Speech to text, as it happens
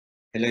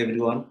Hello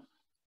everyone,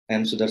 I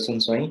am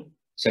Sudarshan Swai,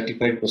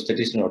 certified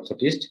prosthetist and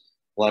orthotist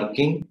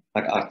working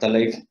at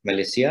Arthalife,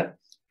 Malaysia.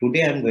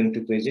 Today I am going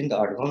to present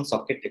the advanced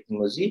socket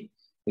technology,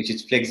 which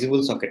is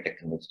flexible socket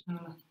technology.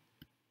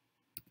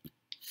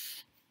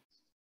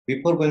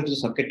 Before going to the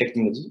socket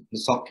technology, the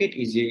socket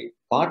is a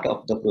part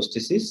of the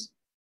prosthesis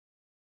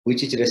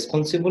which is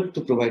responsible to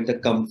provide the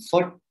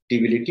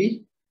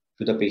comfortability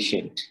to the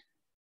patient.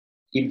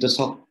 If the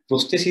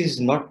prosthesis is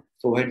not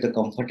provide the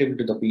comfortability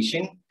to the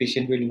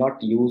patient will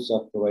not use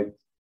or provide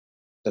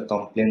the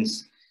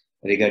complaints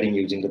regarding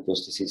using the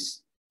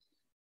prosthesis.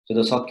 So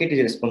the socket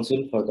is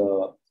responsible for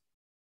the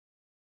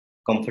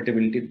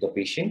comfortability to the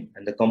patient,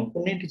 and the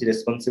component is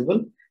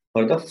responsible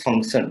for the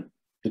function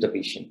to the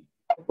patient.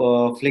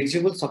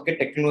 Flexible socket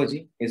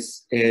technology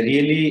is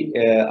really,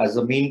 as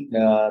a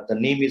the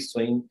name is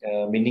showing,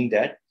 meaning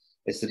that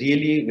it's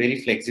really very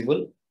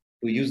flexible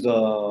to use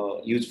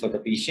for the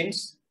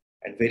patients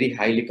and very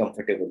highly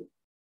comfortable.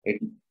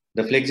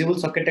 The flexible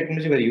socket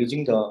technology, we're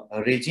using the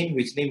resin,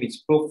 which name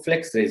is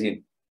Proflex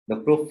resin. The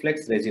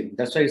Proflex resin.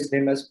 That's why it's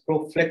named as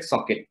Proflex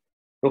socket.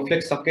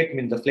 Proflex socket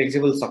means the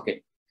flexible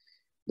socket.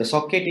 The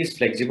socket is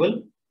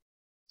flexible.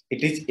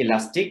 It is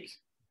elastic,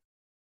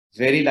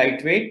 very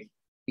lightweight,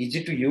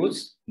 easy to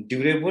use,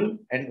 durable,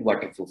 and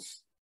waterproof.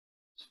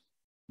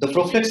 The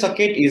Proflex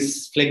socket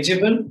is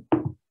flexible.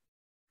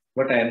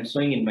 What I am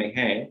showing in my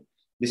hand,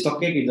 the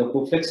socket is the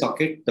Proflex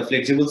socket, the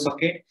flexible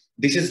socket.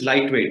 This is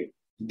lightweight.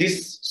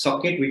 This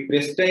socket we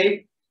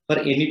prescribe for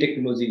any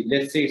technology.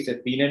 Let's say it's a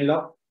pin and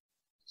lock,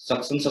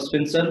 suction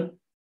suspension,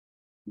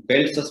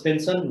 belt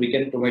suspension. We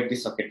can provide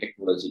this socket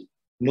technology.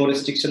 No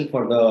restriction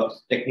for the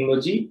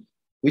technology.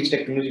 Which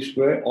technology is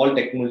required? All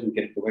technology we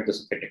can provide the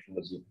socket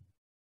technology.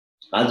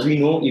 As we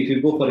know, if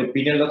you go for a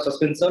pin and lock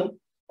suspension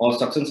or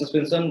suction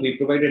suspension, we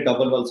provide a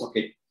double wall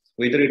socket.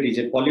 Whether it is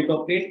a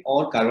polypropylene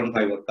or carbon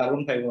fiber.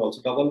 Carbon fiber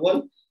also double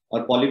wall,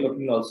 or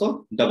polypropylene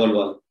also double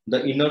wall.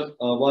 The inner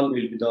wall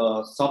will be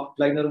the soft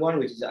liner one,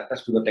 which is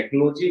attached to the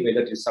technology,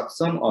 whether it is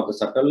suction or the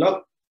shuttle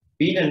lock,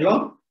 pin and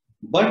lock.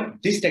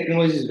 But this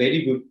technology is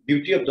very good.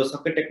 Beauty of the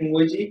socket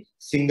technology,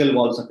 single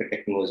wall socket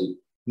technology,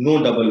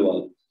 no double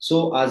wall.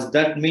 So as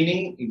that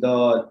meaning,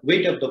 the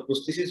weight of the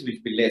prosthesis will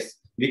be less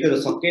because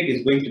the socket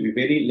is going to be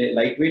very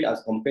lightweight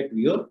as compared to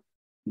your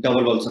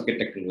double wall socket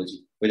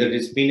technology, whether it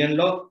is pin and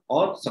lock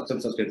or suction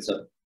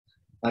suspension.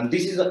 And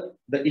this is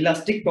the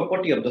elastic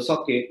property of the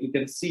socket. You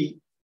can see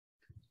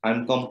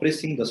I'm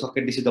compressing the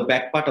socket. This is the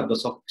back part of the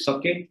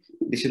socket.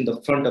 This is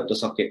the front of the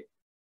socket.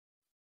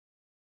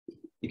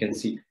 You can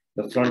see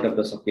the front of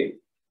the socket.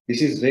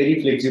 This is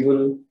very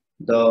flexible.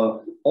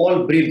 The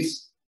all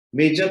briefs,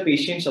 major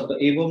patients of the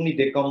above knee,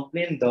 they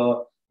complain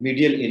the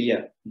medial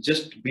area,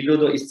 just below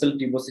the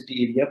ischial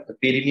tuberosity area, the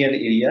perineal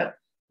area,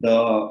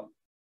 the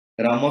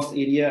ramus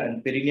area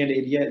and perineal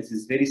area. This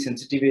is very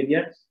sensitive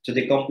area. So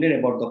they complain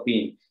about the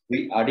pain.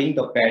 We adding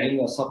the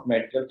padding or soft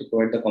material to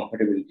provide the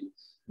comfortability.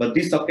 But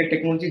this socket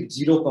technology,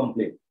 zero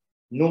complaint.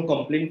 No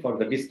complaint for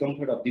the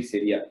discomfort of this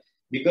area.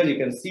 Because you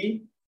can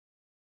see,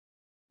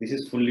 this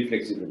is fully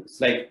flexible. It's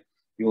like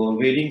you're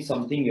wearing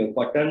something, your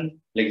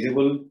cotton,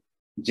 flexible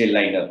gel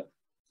liner.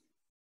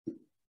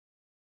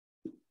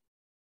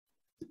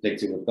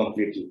 Flexible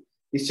completely.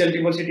 Ischial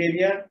tuberosity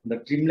area, the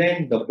trim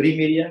line, the brim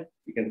area,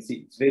 you can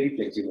see it's very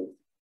flexible.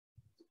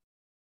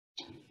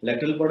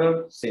 Lateral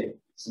border, same.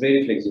 It's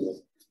very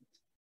flexible.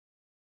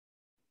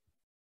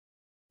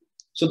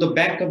 So the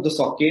back of the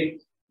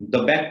socket,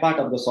 the back part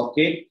of the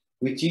socket,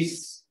 which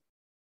is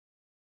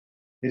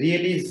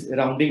really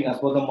rounding as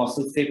per the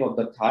muscle shape of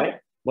the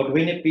thigh. But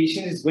when a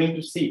patient is going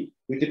to sit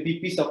with a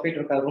PP socket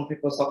or carbon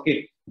fiber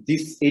socket,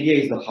 this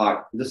area is the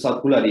heart, the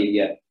circular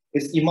area.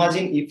 It's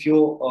imagine if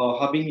you're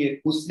having a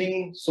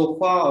cushioning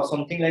sofa or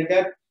something like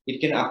that,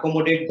 it can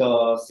accommodate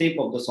the shape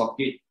of the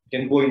socket,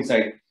 can go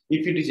inside.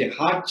 If it is a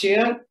hard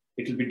chair,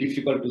 it will be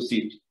difficult to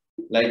sit.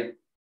 Like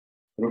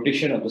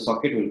rotation of the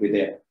socket will be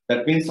there.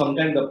 That means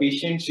sometimes the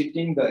patient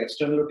sitting the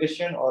external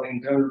rotation or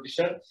internal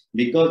rotation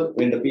because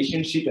when the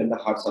patient sit on the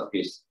hard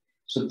surface.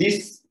 So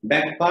this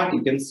back part,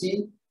 you can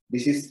see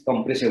this is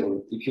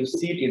compressible. If you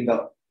sit in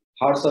the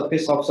hard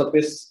surface, soft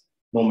surface,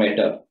 no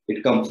matter,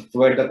 it comes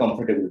provide the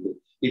comfortability.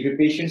 If a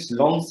patient's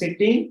long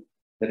sitting,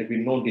 there will be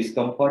no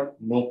discomfort,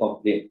 no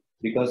complaint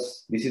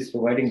because this is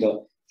providing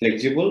the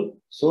flexible,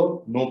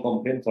 so no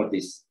complaint for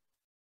this.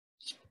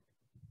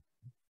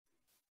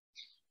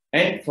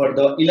 And for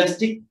the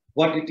elastic,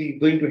 what it is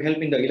going to help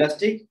in the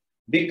elastic,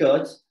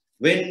 because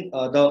when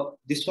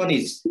this one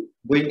is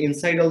going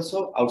inside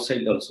also,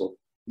 outside also.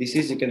 This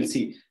is, you can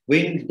see,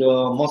 when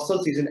the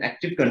muscles is in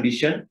active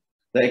condition,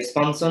 the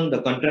expansion,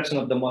 the contraction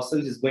of the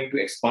muscles is going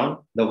to expand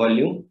the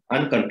volume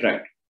and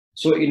contract.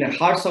 So in a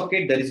hard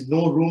socket, there is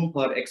no room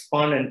for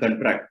expand and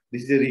contract.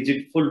 This is a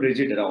rigid, full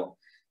rigid round.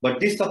 But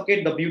this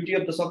socket, the beauty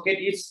of the socket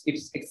is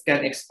it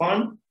can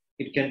expand,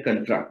 it can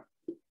contract.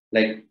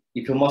 Like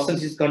if your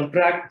muscles is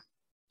contract,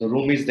 the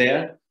room is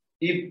there.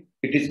 If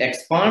it is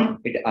expand,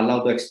 it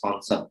allows the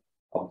expansion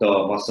of the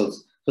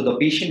muscles. So the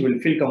patient will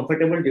feel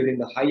comfortable during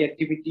the high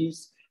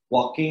activities,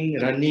 walking,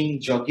 running,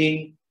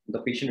 jogging, the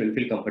patient will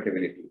feel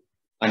comfortability.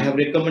 I have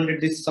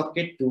recommended this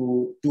socket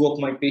to two of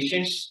my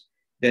patients.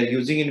 They're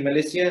using in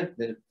Malaysia.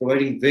 They're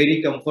providing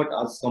very comfort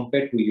as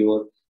compared to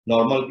your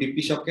normal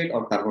PP socket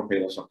or carbon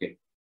fiber socket.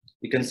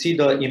 You can see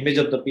the image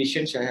of the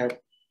patient. I have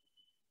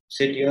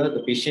set here.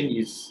 The patient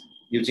is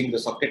using the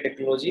socket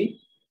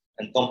technology,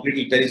 and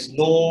completely there is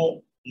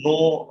no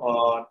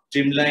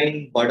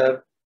trimline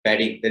border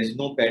padding. There is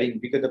no padding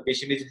because the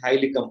patient is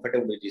highly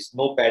comfortable with this.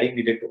 No padding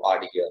needed to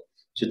add here.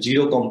 So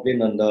zero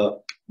complaint on the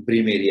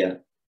brim area.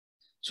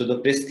 So the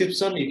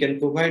prescription, you can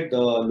provide the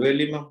lower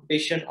limb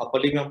amputation, upper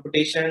limb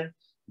amputation,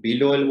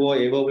 below elbow,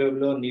 above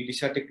elbow, knee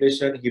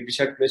disarticulation, hip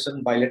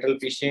disarticulation, bilateral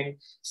patient.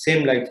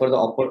 Same like for the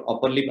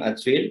upper limb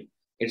as well.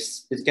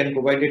 It can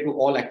provide it to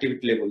all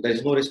activity level. There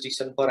is no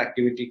restriction for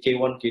activity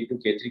K1, K2,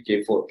 K3,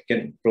 K4. It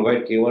can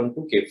provide K1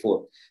 to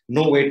K4.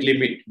 No weight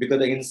limit because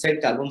the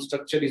inside carbon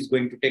structure is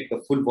going to take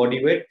the full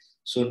body weight.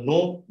 So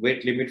no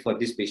weight limit for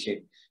this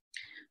patient.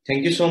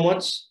 Thank you so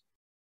much.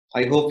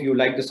 I hope you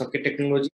like the socket technology.